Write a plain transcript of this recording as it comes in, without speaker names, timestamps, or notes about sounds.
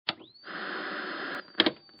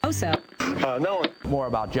So. No. More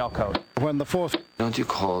about gel coat. When the force... Don't you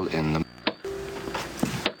call in the...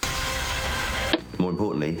 More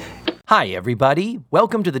importantly... Hi, everybody.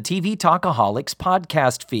 Welcome to the TV Talkaholics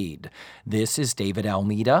podcast feed. This is David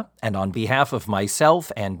Almeida, and on behalf of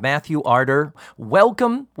myself and Matthew Arter,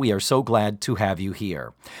 welcome. We are so glad to have you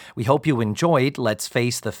here. We hope you enjoyed Let's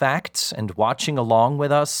Face the Facts and watching along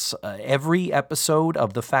with us every episode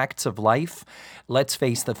of The Facts of Life. Let's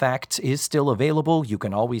Face the Facts is still available. You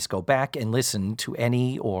can always go back and listen to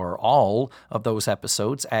any or all of those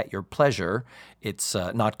episodes at your pleasure. It's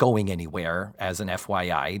not going anywhere, as an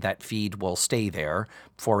FYI. That feed will stay there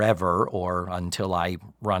forever or until I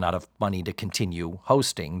run out of money to continue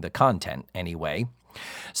hosting the content anyway.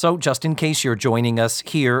 So just in case you're joining us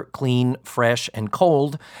here, clean, fresh, and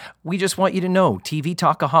cold, we just want you to know TV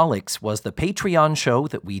Talkaholics was the Patreon show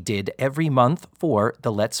that we did every month for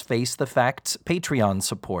the Let's Face the Facts Patreon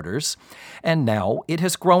supporters. And now it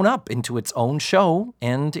has grown up into its own show,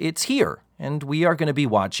 and it's here. And we are going to be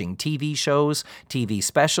watching TV shows, TV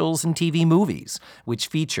specials, and TV movies, which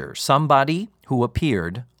feature somebody who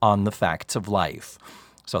appeared on The Facts of Life.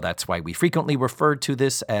 So that's why we frequently refer to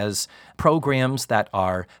this as programs that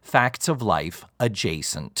are Facts of Life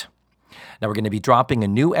adjacent. Now, we're going to be dropping a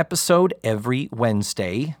new episode every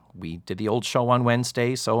Wednesday. We did the old show on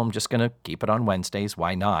Wednesday, so I'm just going to keep it on Wednesdays.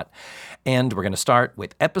 Why not? And we're going to start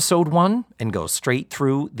with episode 1 and go straight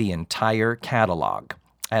through the entire catalog.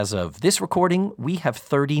 As of this recording, we have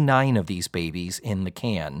 39 of these babies in the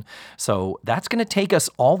can. So that's going to take us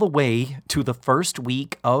all the way to the first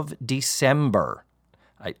week of December.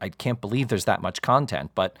 I can't believe there's that much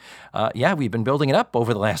content, but yeah, we've been building it up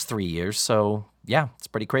over the last 3 years, so yeah, it's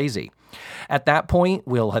pretty crazy. At that point,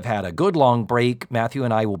 we'll have had a good long break. Matthew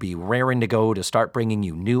and I will be raring to go to start bringing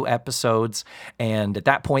you new episodes, and at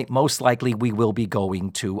that point, most likely, we will be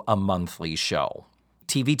going to a monthly show.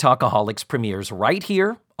 TV Talkaholics premieres right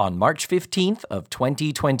here on March 15th of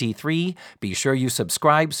 2023. Be sure you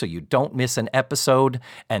subscribe so you don't miss an episode,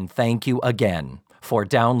 and thank you again for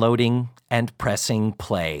downloading and pressing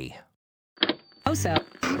play. So.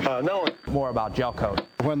 No. More about gel coat.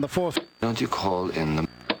 When the force... Don't you call in the...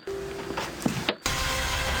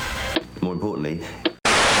 More importantly...